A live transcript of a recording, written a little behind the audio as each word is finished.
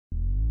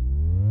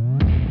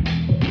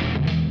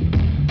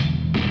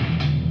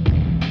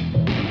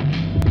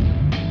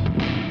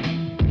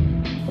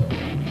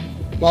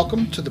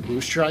Welcome to the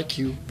Boost Your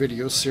IQ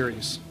video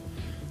series.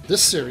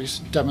 This series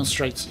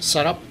demonstrates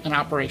setup and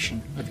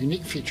operation of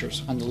unique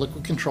features on the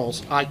Liquid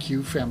Control's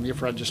IQ family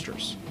of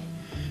registers.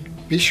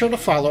 Be sure to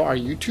follow our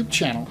YouTube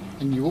channel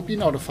and you will be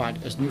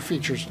notified as new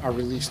features are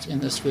released in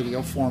this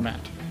video format.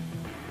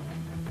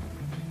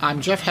 I'm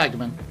Jeff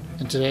Hageman,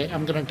 and today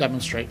I'm going to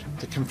demonstrate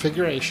the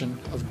configuration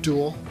of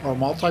dual or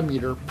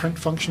multimeter print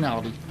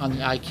functionality on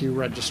the IQ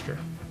register.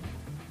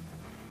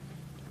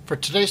 For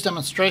today's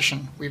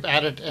demonstration, we've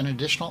added an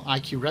additional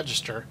IQ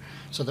register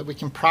so that we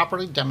can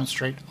properly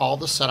demonstrate all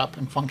the setup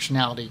and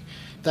functionality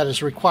that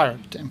is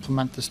required to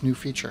implement this new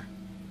feature.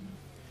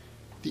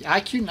 The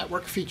IQ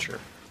network feature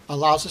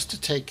allows us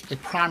to take a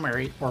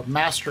primary or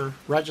master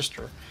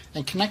register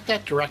and connect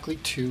that directly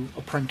to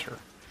a printer.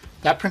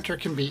 That printer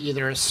can be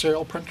either a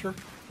serial printer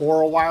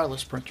or a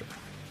wireless printer.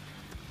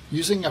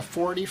 Using a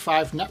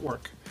 485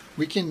 network,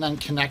 we can then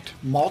connect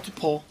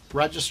multiple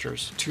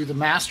registers to the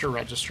master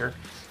register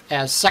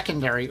as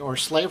secondary or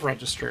slave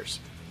registers.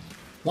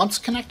 Once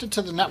connected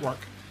to the network,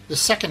 the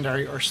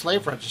secondary or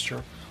slave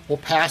register will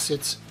pass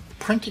its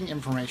printing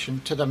information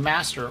to the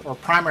master or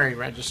primary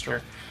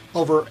register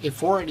over a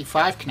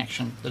 485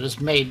 connection that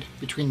is made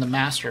between the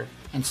master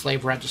and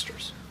slave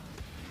registers.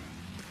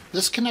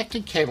 This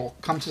connected cable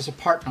comes as a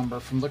part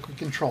number from Liquid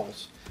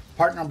Controls,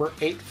 part number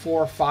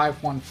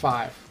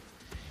 84515.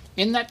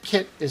 In that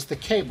kit is the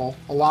cable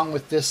along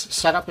with this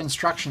setup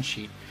instruction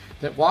sheet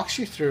that walks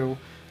you through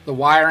the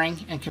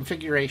wiring and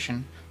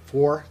configuration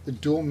for the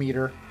dual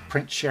meter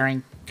print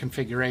sharing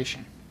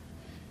configuration.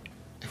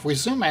 If we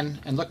zoom in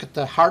and look at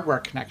the hardware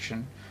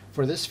connection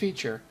for this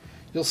feature,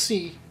 you'll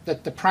see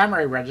that the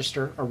primary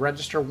register, or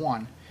register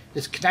 1,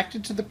 is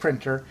connected to the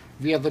printer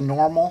via the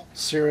normal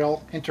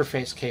serial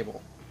interface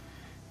cable.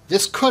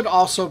 This could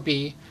also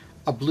be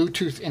a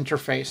Bluetooth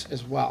interface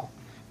as well,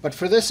 but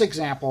for this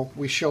example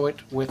we show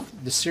it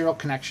with the serial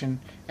connection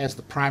as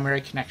the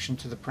primary connection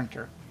to the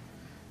printer.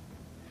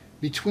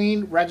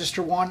 Between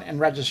register 1 and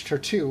register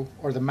 2,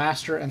 or the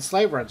master and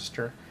slave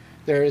register,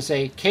 there is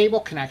a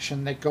cable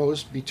connection that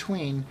goes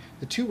between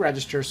the two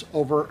registers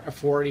over a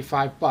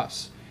 485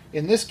 bus.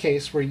 In this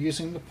case, we're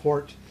using the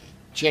port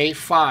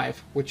J5,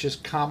 which is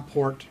COM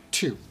port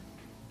 2.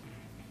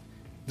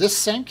 This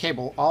same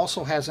cable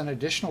also has an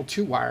additional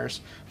 2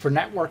 wires for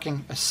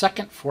networking a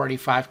second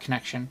 485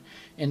 connection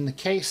in the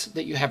case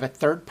that you have a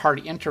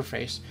third-party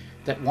interface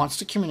that wants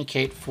to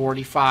communicate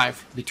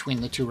 485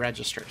 between the two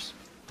registers.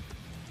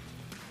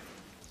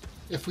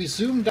 If we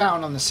zoom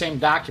down on the same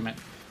document,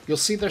 you'll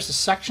see there's a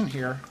section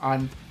here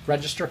on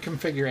register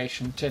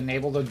configuration to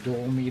enable the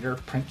dual meter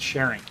print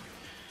sharing.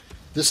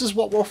 This is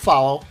what we'll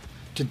follow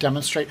to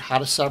demonstrate how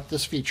to set up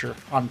this feature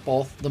on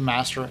both the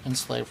master and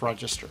slave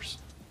registers.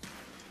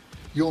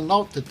 You'll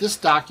note that this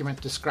document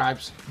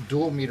describes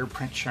dual meter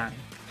print sharing.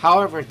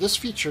 However, this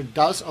feature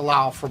does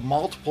allow for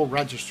multiple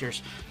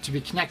registers to be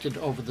connected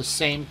over the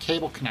same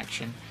cable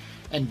connection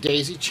and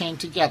daisy chained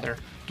together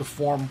to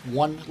form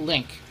one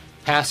link,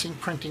 passing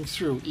printing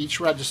through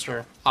each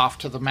register off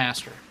to the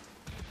master.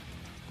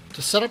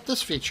 To set up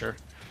this feature,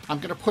 I'm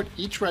going to put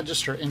each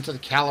register into the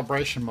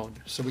calibration mode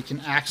so we can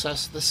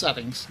access the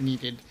settings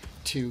needed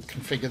to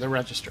configure the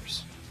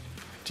registers.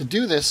 To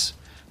do this,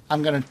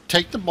 I'm going to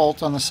take the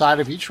bolt on the side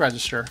of each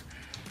register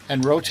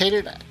and rotate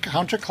it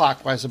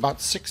counterclockwise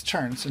about 6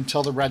 turns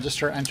until the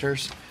register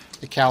enters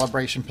the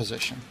calibration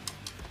position.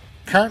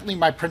 Currently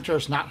my printer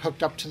is not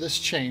hooked up to this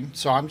chain,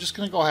 so I'm just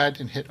going to go ahead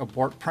and hit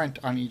abort print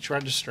on each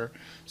register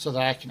so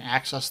that I can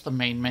access the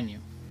main menu.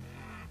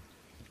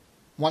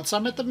 Once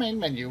I'm at the main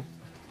menu,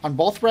 on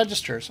both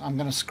registers I'm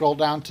going to scroll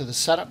down to the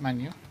setup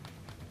menu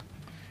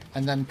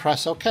and then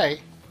press OK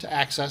to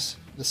access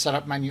the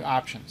setup menu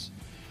options.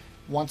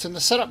 Once in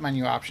the setup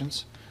menu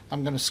options,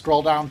 I'm going to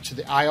scroll down to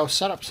the I/O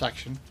setup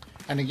section,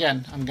 and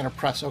again I'm going to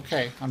press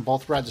OK on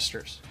both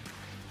registers.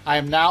 I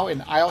am now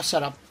in I/O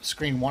setup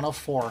screen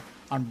 104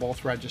 on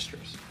both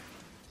registers.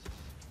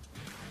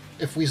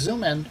 If we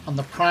zoom in on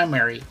the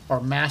primary or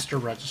master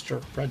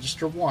register,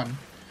 register 1,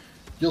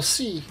 you'll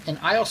see in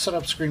I/O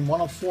setup screen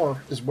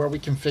 104 is where we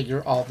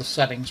configure all the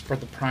settings for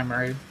the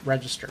primary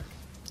register.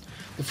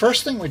 The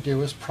first thing we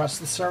do is press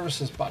the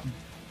services button.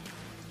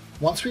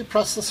 Once we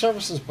press the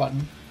services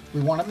button,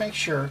 we want to make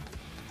sure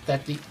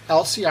that the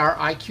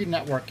LCR.iQ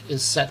network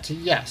is set to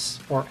yes,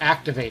 or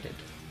activated.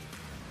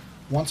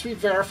 Once we've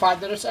verified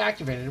that it's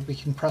activated, we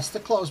can press the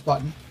close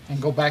button and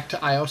go back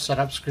to I/O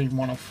setup screen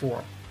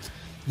 104.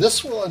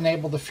 This will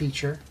enable the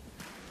feature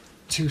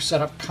to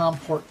set up COM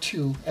port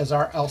 2 as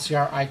our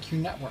LCR.iQ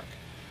network.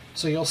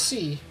 So you'll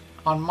see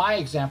on my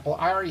example,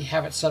 I already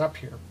have it set up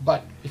here,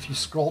 but if you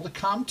scroll to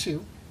COM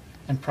 2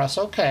 and press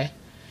OK,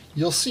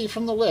 you'll see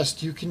from the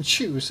list you can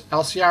choose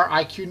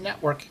LCR.iQ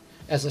network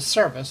as a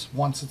service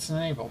once it's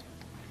enabled.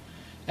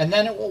 And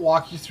then it will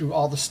walk you through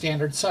all the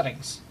standard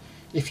settings.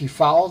 If you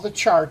follow the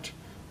chart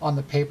on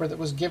the paper that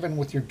was given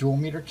with your dual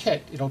meter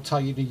kit, it'll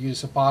tell you to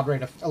use a baud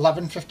rate of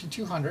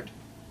 1150-200,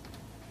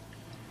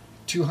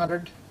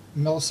 200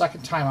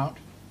 millisecond timeout,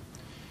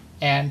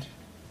 and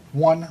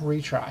 1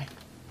 retry.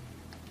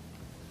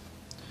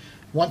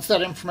 Once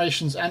that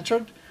information is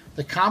entered,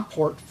 the COM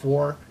port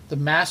for the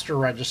master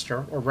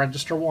register, or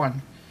register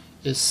 1,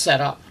 is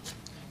set up.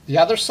 The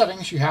other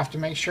settings you have to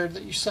make sure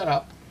that you set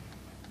up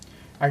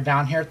are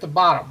down here at the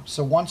bottom.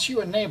 So once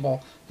you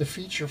enable the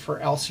feature for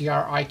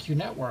LCR.iQ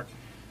network,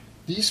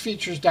 these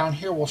features down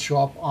here will show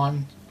up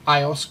on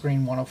I/O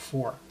screen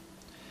 104.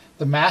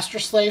 The master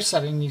slave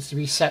setting needs to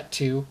be set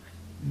to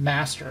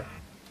master.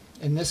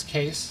 In this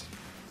case,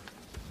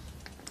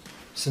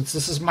 since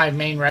this is my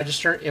main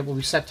register, it will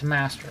be set to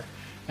master.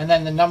 And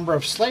then the number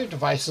of slave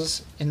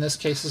devices, in this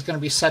case, is going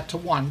to be set to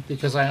 1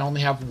 because I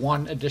only have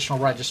one additional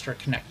register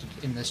connected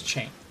in this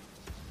chain.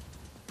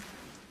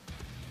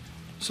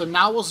 So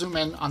now we'll zoom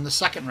in on the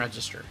second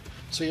register.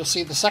 So you'll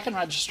see the second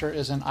register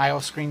is in I/O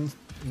screen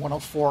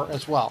 104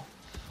 as well.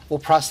 We'll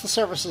press the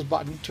services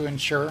button to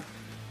ensure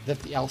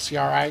that the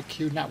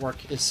LCR.iQ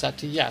network is set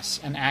to yes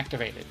and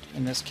activated.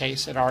 In this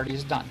case, it already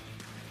is done.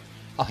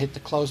 I'll hit the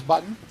close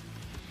button,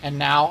 and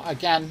now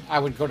again I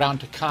would go down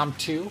to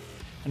COM2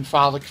 and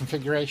follow the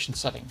configuration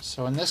settings.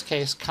 So in this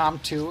case,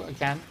 COM2,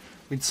 again,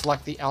 we'd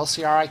select the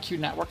LCR.iQ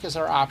network as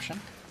our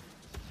option.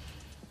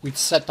 We'd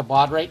set the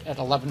baud rate at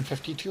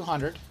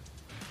 1150-200,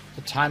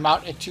 the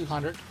timeout at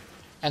 200,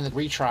 and the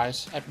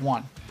retries at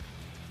 1.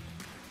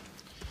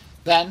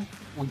 Then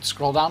we'd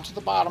scroll down to the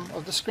bottom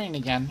of the screen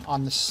again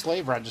on the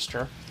slave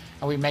register,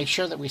 and we make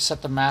sure that we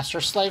set the master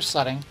slave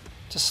setting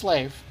to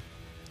slave.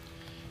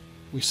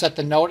 We set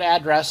the node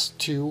address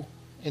to,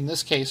 in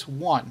this case,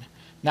 1.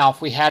 Now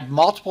if we had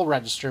multiple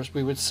registers,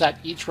 we would set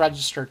each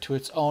register to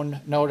its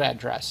own node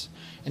address.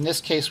 In this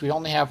case, we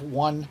only have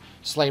one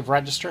slave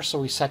register, so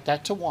we set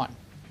that to 1.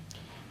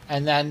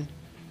 And then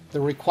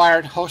the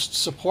required host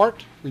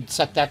support, we'd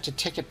set that to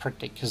ticket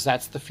printing because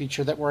that's the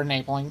feature that we're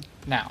enabling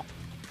now.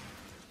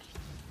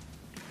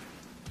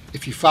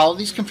 If you follow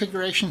these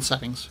configuration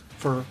settings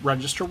for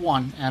register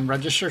 1 and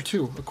register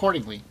 2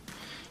 accordingly,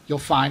 you'll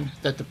find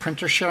that the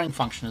printer sharing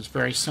function is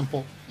very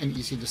simple and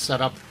easy to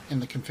set up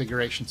in the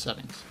configuration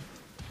settings.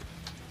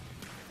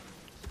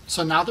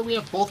 So now that we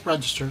have both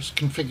registers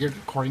configured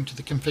according to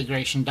the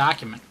configuration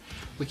document,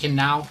 we can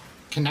now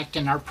connect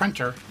in our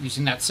printer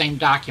using that same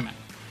document.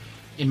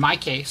 In my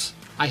case,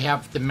 I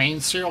have the main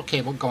serial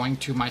cable going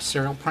to my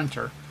serial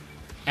printer,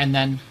 and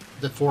then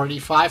the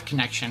 485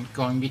 connection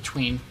going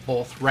between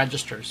both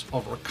registers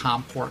over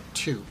COM port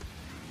 2.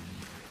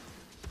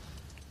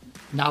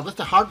 Now that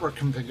the hardware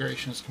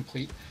configuration is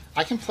complete,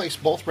 I can place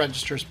both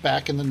registers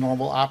back in the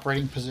normal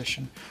operating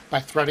position by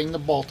threading the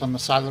bolt on the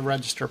side of the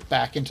register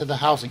back into the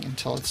housing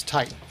until it's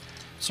tight.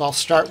 So I'll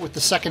start with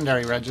the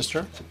secondary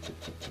register,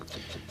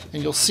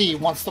 and you'll see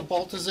once the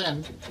bolt is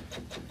in,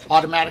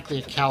 automatically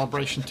a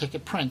calibration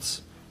ticket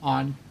prints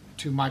on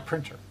to my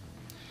printer.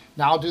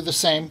 Now I'll do the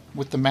same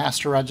with the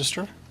master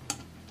register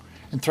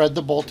and thread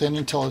the bolt in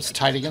until it's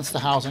tight against the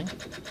housing,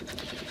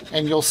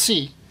 and you'll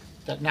see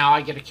that now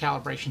I get a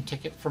calibration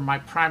ticket from my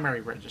primary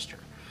register.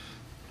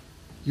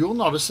 You'll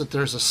notice that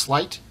there's a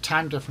slight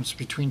time difference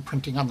between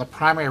printing on the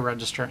primary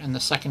register and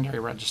the secondary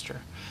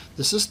register.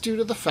 This is due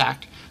to the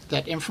fact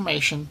that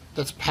information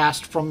that's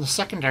passed from the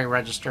secondary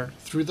register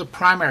through the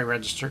primary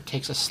register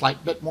takes a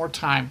slight bit more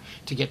time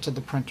to get to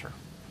the printer.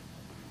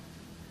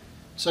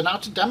 So now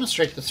to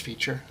demonstrate this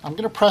feature, I'm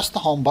going to press the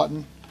home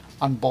button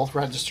on both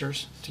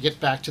registers to get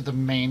back to the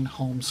main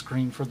home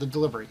screen for the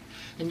delivery.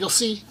 And you'll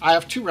see I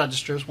have two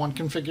registers, one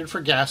configured for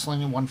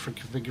gasoline and one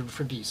configured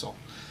for diesel.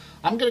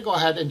 I'm going to go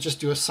ahead and just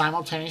do a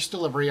simultaneous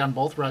delivery on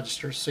both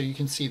registers so you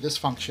can see this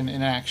function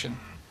in action.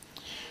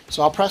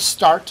 So I'll press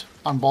start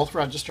on both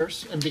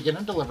registers and begin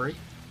a delivery.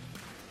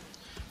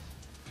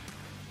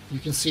 You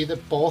can see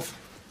that both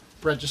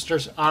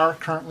registers are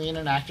currently in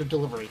an active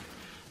delivery.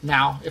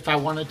 Now, if I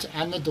wanted to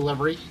end the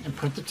delivery and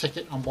print the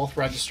ticket on both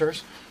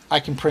registers, I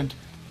can print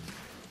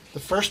the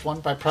first one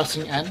by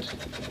pressing end,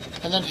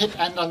 and then hit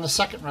end on the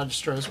second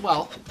register as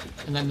well,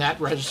 and then that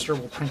register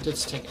will print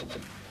its ticket.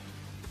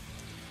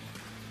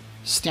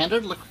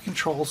 Standard Liquid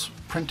Control's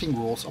printing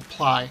rules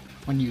apply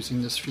when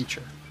using this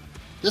feature.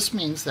 This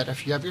means that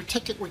if you have your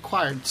ticket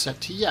required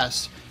set to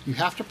yes, you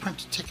have to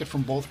print a ticket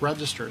from both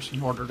registers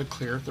in order to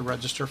clear the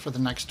register for the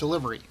next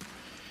delivery.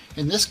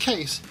 In this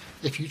case,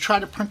 if you try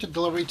to print a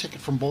delivery ticket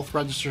from both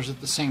registers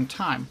at the same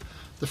time,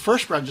 the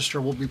first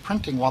register will be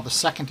printing while the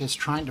second is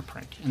trying to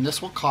print, and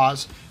this will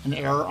cause an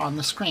error on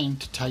the screen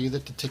to tell you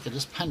that the ticket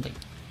is pending.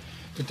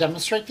 To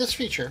demonstrate this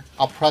feature,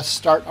 I'll press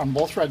start on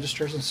both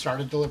registers and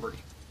start a delivery.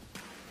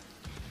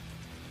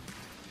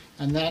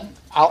 And then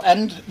I'll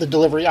end the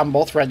delivery on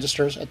both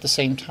registers at the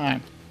same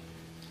time.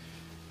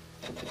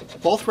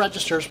 Both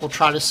registers will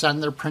try to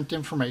send their print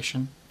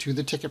information to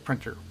the ticket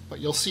printer, but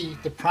you'll see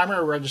the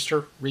primary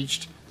register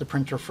reached the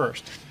printer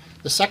first.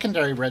 The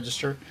secondary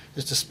register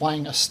is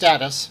displaying a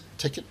status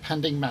ticket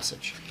pending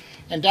message.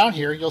 And down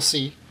here you'll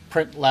see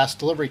print last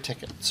delivery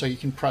ticket. So you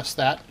can press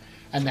that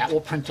and that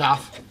will print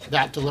off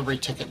that delivery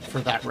ticket for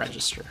that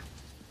register.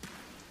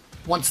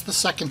 Once the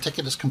second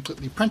ticket is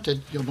completely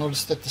printed, you'll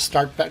notice that the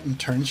start button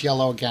turns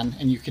yellow again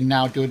and you can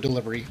now do a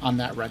delivery on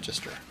that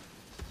register.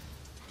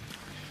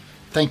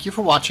 Thank you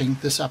for watching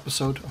this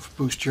episode of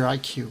Boost Your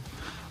IQ.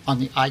 on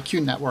the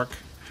iQ network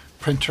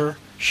printer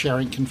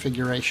sharing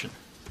configuration.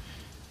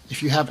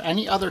 If you have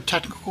any other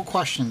technical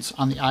questions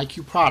on the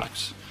iQ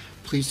products,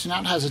 please do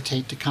not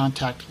hesitate to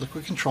contact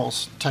Liquid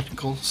Control's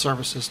Technical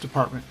Services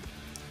Department.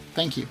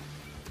 Thank you.